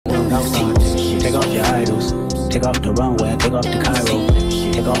Take off your idols, take off the runway, take off the Cairo,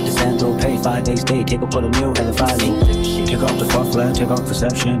 take off the Sandro, pay 5 days stay, take up for the meal and the follow. Take off the fuffler, take off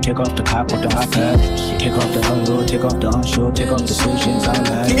perception, take off the cop with the iPad, take off the unload, take off the unsure, take off the solutions I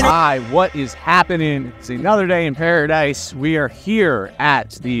had. Hi, what is happening? It's another day in paradise. We are here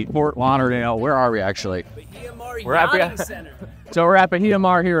at the Fort Lauderdale. Where are we actually? We're at Bahia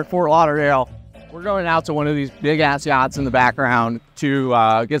Mar here at Fort Lauderdale. We're going out to one of these big-ass yachts in the background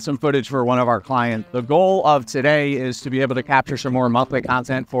to get some footage for one of our clients. The goal of today is to be able to capture some more monthly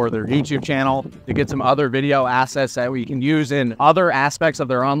content for their YouTube channel, to get some other video assets that we can use in other aspects of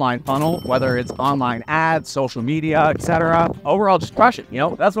their online funnel, whether it's online ads, social media, etc. Overall, just crush it. You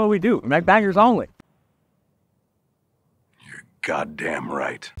know, that's what we do. We make bangers only. Goddamn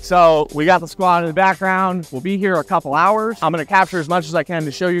right. So we got the squad in the background. We'll be here a couple hours. I'm gonna capture as much as I can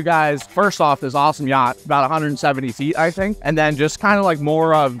to show you guys, first off, this awesome yacht, about 170 feet, I think. And then just kind of like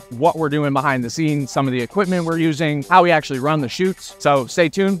more of what we're doing behind the scenes, some of the equipment we're using, how we actually run the shoots. So stay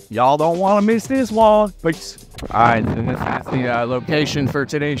tuned. Y'all don't wanna miss this one. Peace. All right, and this is the location for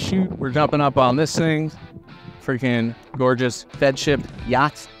today's shoot. We're jumping up on this thing. Freaking gorgeous Fed ship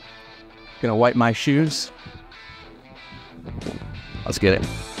yacht. Gonna wipe my shoes. Let's get it.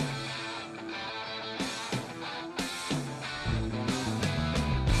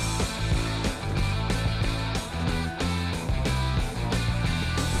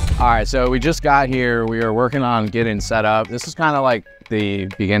 All right, so we just got here. We are working on getting set up. This is kind of like the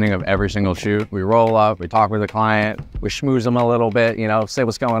beginning of every single shoot. We roll up, we talk with the client, we schmooze them a little bit, you know, say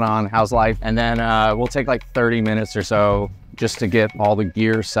what's going on, how's life, and then we'll take like 30 minutes or so just to get all the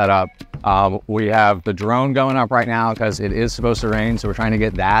gear set up. We have the drone going up right now because it is supposed to rain, so we're trying to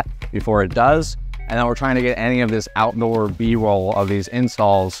get that before it does. And then we're trying to get any of this outdoor B-roll of these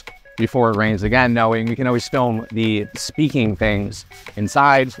installs before it rains again, knowing we can always film the speaking things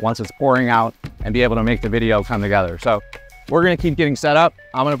inside once it's pouring out and be able to make the video come together. So we're gonna keep getting set up.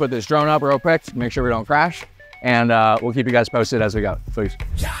 I'm gonna put this drone up real quick to make sure we don't crash, and we'll keep you guys posted as we go, please.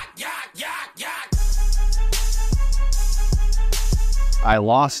 I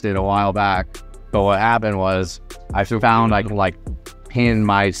lost it a while back, but what happened was I found I can like pin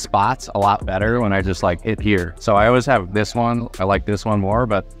my spots a lot better when I just like hit here. So I always have this one. I like this one more,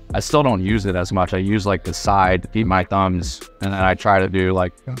 but I still don't use it as much. I use like the side to keep my thumbs, and then I try to do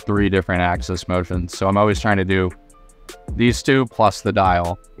like 3 different axis motions. So I'm always trying to do these 2 plus the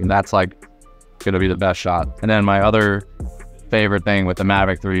dial, and that's like gonna be the best shot. And then my other favorite thing with the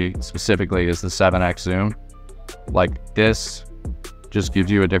Mavic 3 specifically is the 7x zoom. Like this just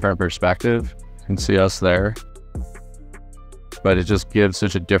gives you a different perspective. You can see us there, but it just gives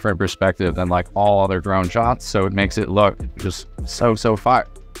such a different perspective than like all other drone shots. So it makes it look just so fire.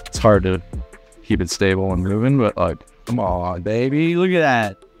 It's hard to keep it stable and moving, but like, come on, baby, look at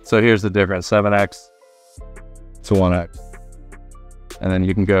that. So here's the difference, 7x to 1x. And then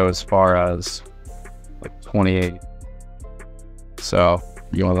you can go as far as like 28. So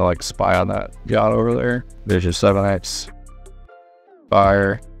you want to like spy on that yacht over there. There's your 7x.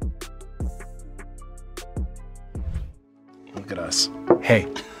 Fire. Look at us. Hey,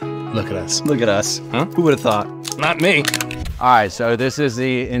 look at us. Look at us. Huh? Who would have thought? Not me. All right, so this is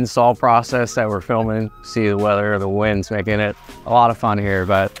the install process that we're filming. See the weather, the wind's making it a lot of fun here,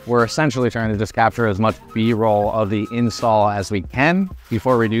 but we're essentially trying to just capture as much B-roll of the install as we can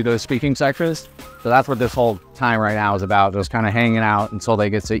before we do those speaking sections. So that's what this whole time right now is about, just kind of hanging out until they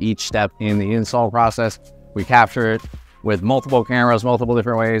get to each step in the install process. We capture it with multiple cameras, multiple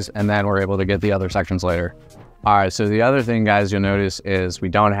different ways, and then we're able to get the other sections later. All right, so the other thing, guys, you'll notice is we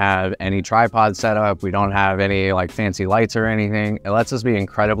don't have any tripod set up. We don't have any like fancy lights or anything. It lets us be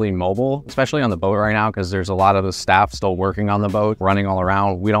incredibly mobile, especially on the boat right now, because there's a lot of the staff still working on the boat, running all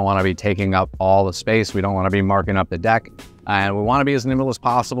around. We don't want to be taking up all the space. We don't want to be marking up the deck. And we want to be as nimble as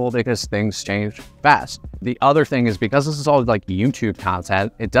possible because things change fast. The other thing is, because this is all like YouTube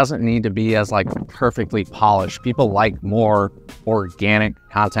content, it doesn't need to be as like perfectly polished. People like more organic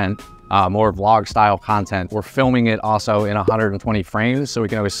content, more vlog style content. We're filming it also in 120 frames, so we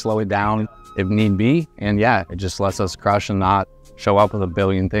can always slow it down if need be. And yeah, it just lets us crush and not show up with a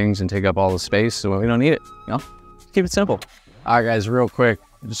billion things and take up all the space so we don't need it, you know? Keep it simple. All right, guys, real quick.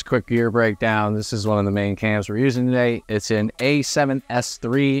 Just a quick gear breakdown. This is one of the main cams we're using today. It's an A7S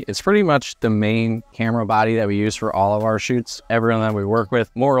III. It's pretty much the main camera body that we use for all of our shoots. Everyone that we work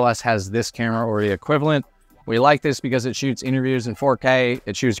with more or less has this camera or the equivalent. We like this because it shoots interviews in 4K.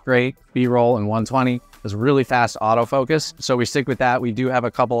 It shoots great B-roll in 120. It's really fast autofocus, so we stick with that. We do have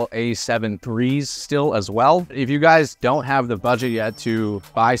a couple A7 IIIs still as well. If you guys don't have the budget yet to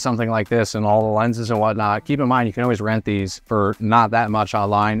buy something like this and all the lenses and whatnot, keep in mind you can always rent these for not that much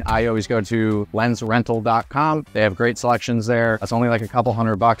online. I always go to lensrental.com. They have great selections there. That's only like a couple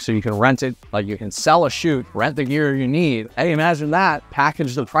 $100, so you can rent it. Like, you can sell a shoot, rent the gear you need. Hey, imagine that,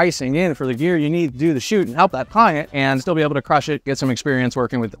 package the pricing in for the gear you need to do the shoot and help that client, and still be able to crush it, get some experience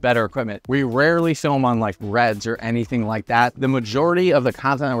working with better equipment. We rarely film on like Reds or anything like that. The majority of the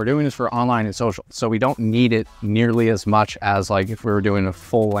content that we're doing is for online and social, so we don't need it nearly as much as like if we were doing a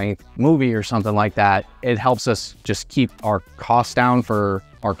full-length movie or something like that. It helps us just keep our costs down for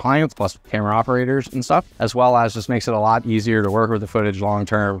our clients, plus camera operators and stuff, as well as just makes it a lot easier to work with the footage long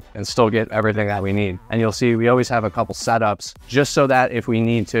term and still get everything that we need. And you'll see we always have a couple setups just so that if we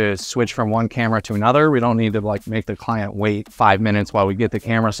need to switch from one camera to another, we don't need to like make the client wait 5 minutes while we get the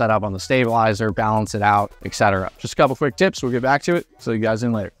camera set up on the stabilizer, balance it out, etc. Just a couple quick tips, we'll get back to it. So you guys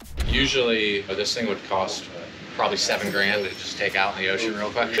in later. Usually this thing would cost probably $7 grand to just take out in the ocean real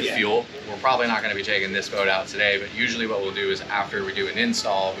quick with fuel. We're probably not going to be taking this boat out today, but usually what we'll do is after we do an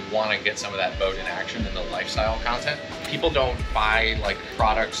install, we want to get some of that boat in action in the lifestyle content. People don't buy like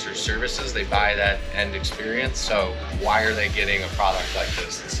products or services, they buy that end experience. So why are they getting a product like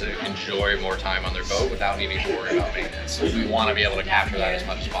this? It's to enjoy more time on their boat without needing to worry about maintenance. So we want to be able to capture that as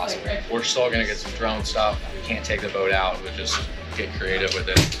much as possible. We're still going to get some drone stuff. We can't take the boat out, we'll just get creative with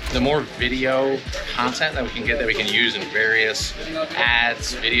it. The more video content that we can get, that we can use in various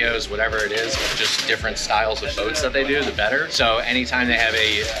ads, videos, whatever it is, just different styles of boats that they do, the better. So anytime they have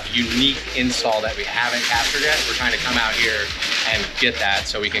a unique install that we haven't captured yet, we're trying to come out here and get that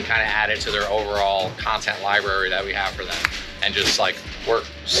so we can kind of add it to their overall content library that we have for them, and just like work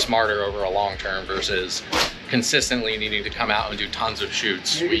smarter over a long term versus consistently needing to come out and do tons of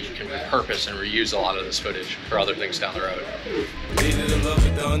shoots. We can repurpose and reuse a lot of this footage for other things down the road. Leader to love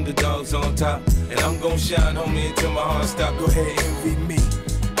it, the underdogs on top. And I'm gonna shine, homie, until my heart stop. Go ahead, envy me.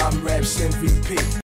 I'm Raps MVP.